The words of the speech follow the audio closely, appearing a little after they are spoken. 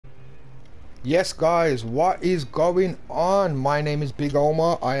Yes guys, what is going on? My name is Big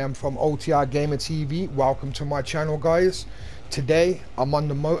Omar. I am from OTRgamerTV. Welcome to my channel guys. Today I'm on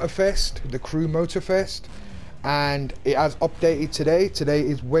the MOTORFEST, the crew MOTORFEST, and it has updated today. Today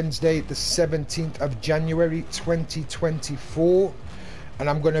is Wednesday the 17th of January 2024, and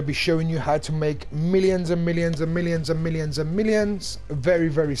I'm going to be showing you how to make millions and millions and millions and millions and millions.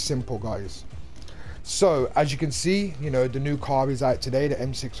 Very simple guys. So as you can see, you know, the new car is out today, the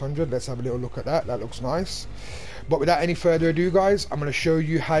M600. Let's have a little look at that. That looks nice. But without any further ado guys, I'm going to show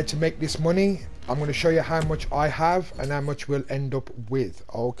you how to make this money. I'm going to show you how much I have and how much we'll end up with.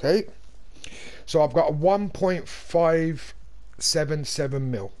 Okay, so I've got a 1.577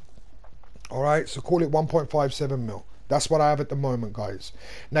 mil. All right, so call it 1.57 mil. That's what I have at the moment guys.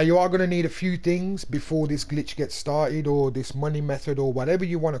 Now you are going to need a few things before this glitch gets started, or this money method, or whatever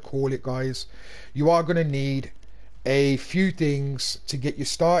you want to call it guys. You are going to need a few things to get you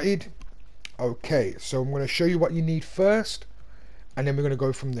started. Okay, so I'm going to show you what you need first, and then we're going to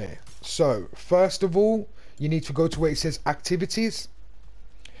go from there. So first of all, you need to go to where it says activities.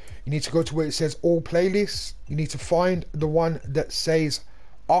 You need to go to where it says all playlists. You need to find the one that says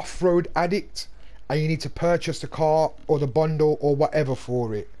Off-Road Addict, and you need to purchase the car or the bundle or whatever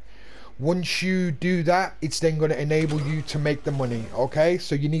for it. Once you do that, it's then going to enable you to make the money. Okay,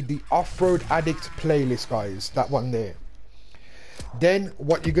 so you need the Off-Road Addict playlist guys, that one there. Then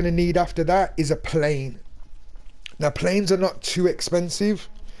what you're going to need after that is a plane. Now planes are not too expensive.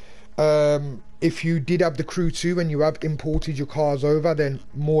 If you did have the Crew 2 and you have imported your cars over, then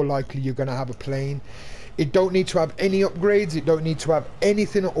more likely you're going to have a plane. It don't need to have any upgrades, it don't need to have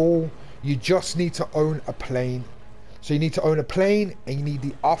anything at all. You just need to own a plane. So you need to own a plane, and you need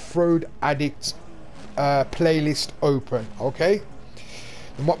the Off-Road Addict playlist open. Okay,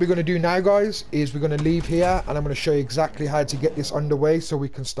 and what we're going to do now guys is we're going to leave here, and I'm going to show you exactly how to get this underway so we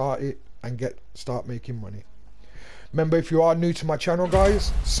can start it and start making money. Remember, if you are new to my channel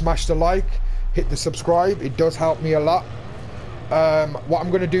guys, smash the like, hit the subscribe, it does help me a lot. What I'm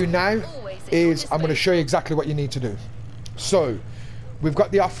going to do now is I'm going to show you exactly what you need to do. So we've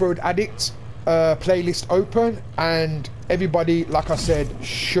got the Off-Road Addict playlist open, and everybody, like I said,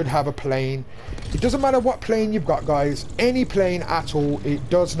 should have a plane. It doesn't matter what plane you've got guys, any plane at all, it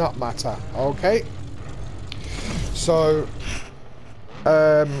does not matter. Okay, so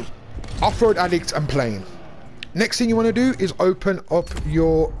Off-Road Addict and plane. Next thing you want to do is open up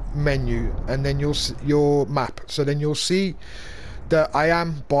your menu, and then you'll see your map. So then you'll see that I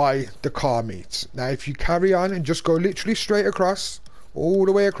am by the car meet. Now if you carry on and just go literally straight across, all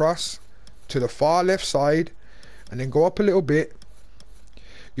the way across to the far left side, and then go up a little bit,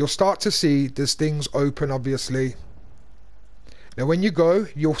 you'll start to see there's things open obviously. Now when you go,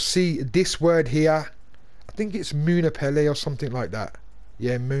 you'll see this word here. I think it's Munapele or something like that.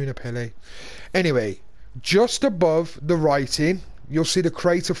 Yeah, Munapele. Anyway, just above the writing, you'll see the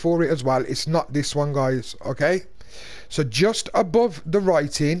creator for it as well. It's not this one guys. Okay, so just above the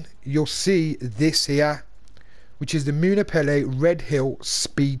writing, you'll see this here, which is the Munapele Red Hill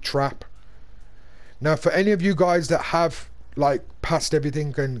Speed Trap. Now for any of you guys that have like passed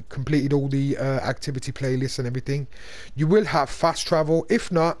everything and completed all the activity playlists and everything, you will have fast travel.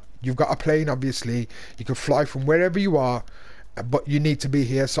 If not, you've got a plane obviously, you can fly from wherever you are, but you need to be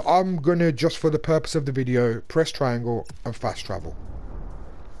here. So I'm gonna, just for the purpose of the video, press triangle and fast travel.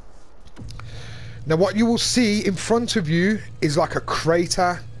 Now what you will see in front of you is like a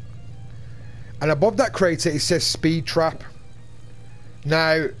crater, and above that crater it says Speed Trap.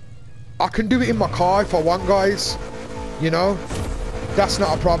 Now I can do it in my car if I want guys, you know, that's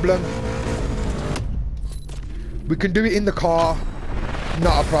not a problem. We can do it in the car,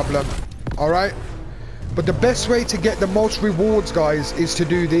 not a problem. Alright, but the best way to get the most rewards guys is to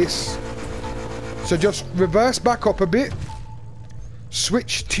do this. So just reverse back up a bit,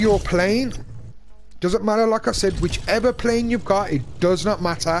 switch to your plane. Doesn't matter, like I said, whichever plane you've got, it does not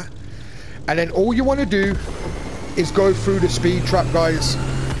matter. And then all you want to do is go through the speed trap guys.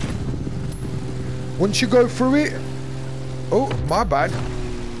 Once you go through it, oh my bad,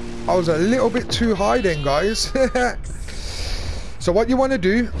 I was a little bit too high then guys. So what you want to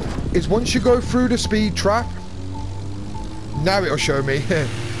do is, once you go through the speed trap, now it'll show me.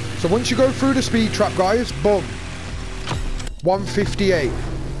 So once you go through the speed trap guys, boom, 158.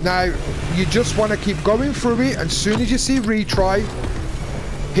 Now you just want to keep going through it, and as soon as you see retry,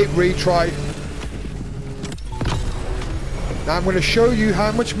 hit retry. Now I'm going to show you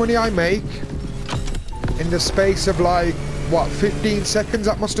how much money I make in the space of like, what, 15 seconds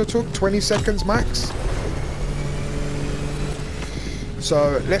that must have took, 20 seconds max.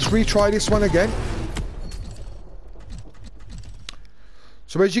 So let's retry this one again.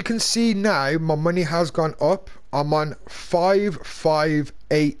 So as you can see now, my money has gone up. I'm on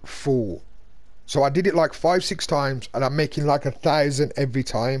 5584. So I did it like 5-6 times, and I'm making like 1,000 every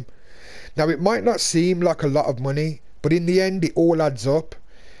time. Now it might not seem like a lot of money, but in the end it all adds up.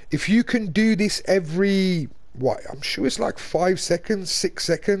 If you can do this every, what, I'm sure it's like 5 seconds, 6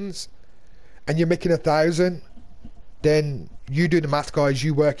 seconds, and you're making 1,000, then you do the math, guys.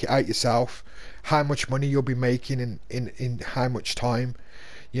 You work it out yourself, how much money you'll be making in how much time,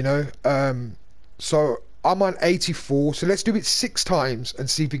 you know. So I'm on 84, so let's do it 6 times and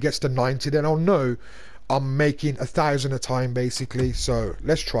see if it gets to 90. Then I'll know I'm making 1,000 a time basically. So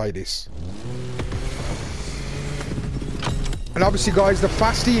let's try this. And obviously, guys, the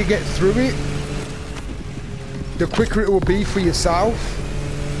faster you get through it, the quicker it will be for yourself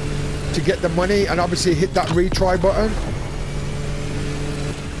to get the money. And obviously hit that retry button.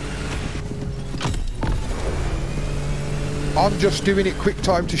 I'm just doing it quick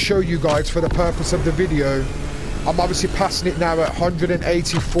time to show you guys for the purpose of the video. I'm obviously passing it now at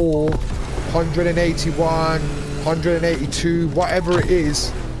 184, 181, 182, whatever it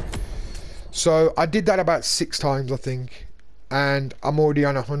is. So I did that about 6 times, I think, and I'm already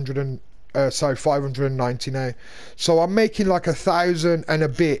on 590 now. So I'm making like 1,000 and a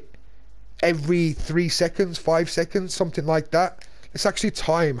bit every 3 seconds, 5 seconds, something like that. Let's actually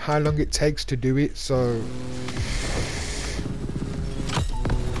time how long it takes to do it. So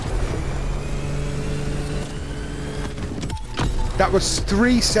that was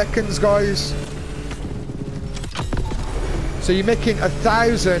 3 seconds, guys. So you're making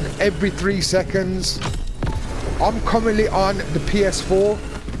 1,000 every 3 seconds. I'm currently on the PS4.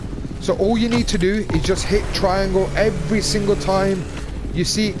 So all you need to do is just hit triangle every single time you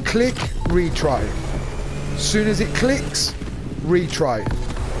see it click, retry. As soon as it clicks, retry.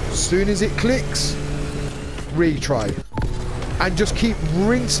 As soon as it clicks, retry. And just keep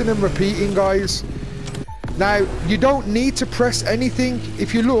rinsing and repeating, guys. Now, you don't need to press anything.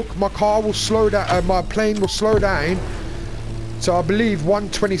 If you look, my car will slow down, my plane will slow down. So I believe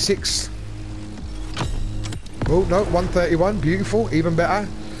 126. Oh no, 131, beautiful, even better.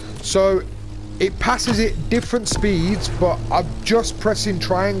 So it passes at different speeds, but I'm just pressing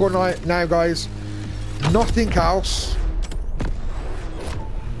triangle now, guys. Nothing else.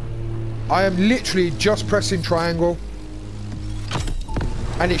 I am literally just pressing triangle.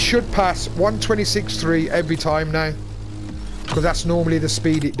 And it should pass 126.3 every time now, because that's normally the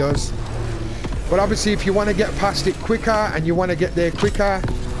speed it does. But obviously, if you want to get past it quicker and you want to get there quicker,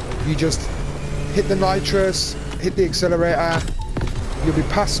 you just hit the nitrous, hit the accelerator. You'll be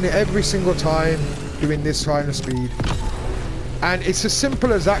passing it every single time doing this kind of speed. And it's as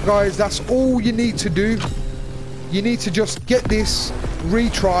simple as that, guys. That's all you need to do. You need to just get this,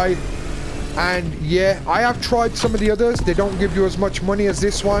 retry. And yeah, I have tried some of the others. They don't give you as much money as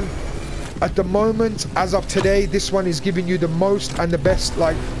this one. At the moment, as of today, this one is giving you the most and the best,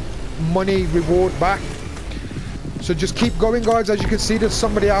 like, money reward back. So just keep going, guys. As you can see, there's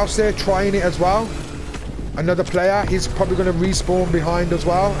somebody else there trying it as well. Another player. He's probably going to respawn behind as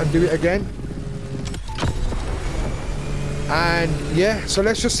well and do it again. And yeah, so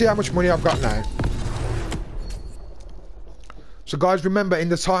let's just see how much money I've got now. So guys, remember, in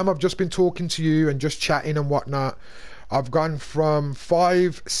the time I've just been talking to you and just chatting and whatnot, I've gone from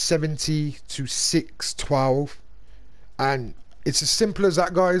 570 to 612. And it's as simple as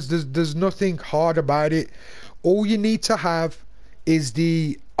that, guys. There's nothing hard about it. All you need to have is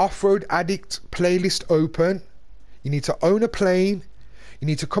the Off-Road Addict playlist open. You need to own a plane. You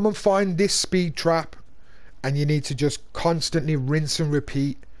need to come and find this speed trap. And you need to just constantly rinse and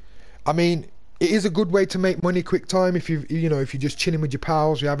repeat. I mean, it is a good way to make money quick time. If you're just chilling with your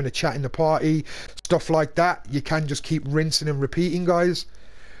pals, you're having a chat in the party, stuff like that, you can just keep rinsing and repeating, guys.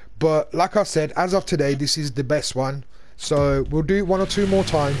 But like I said, as of today, this is the best one. So we'll do it 1 or 2 more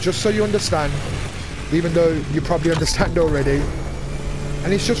times, just so you understand, even though you probably understand already.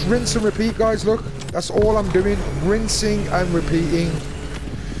 And it's just rinse and repeat, guys. Look, that's all I'm doing, rinsing and repeating.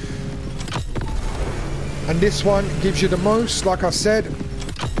 And this one gives you the most, like I said.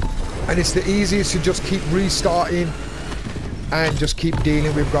 And it's the easiest to just keep restarting and just keep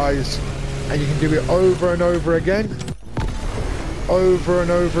dealing with, guys. And you can do it over and over again. Over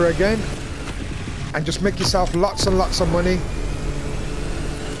and over again. And just make yourself lots and lots of money.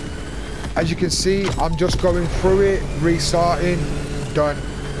 As you can see, I'm just going through it, restarting, done.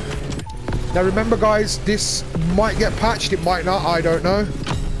 Now remember, guys, this might get patched, it might not, I don't know.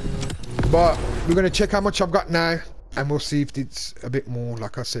 But we're going to check how much I've got now. And we'll see if it's a bit more,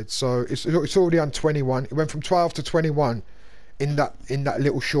 like I said. So it's already on 21. It went from 12 to 21 in that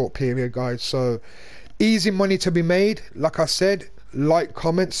little short period, guys. So easy money to be made, like I said. like,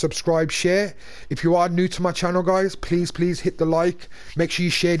 comment, subscribe, share. If you are new to my channel, guys, please hit the like. Make sure you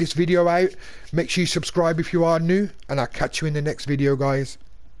share this video out. Make sure you subscribe if you are new, and I'll catch you in the next video, guys.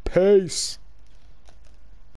 Peace.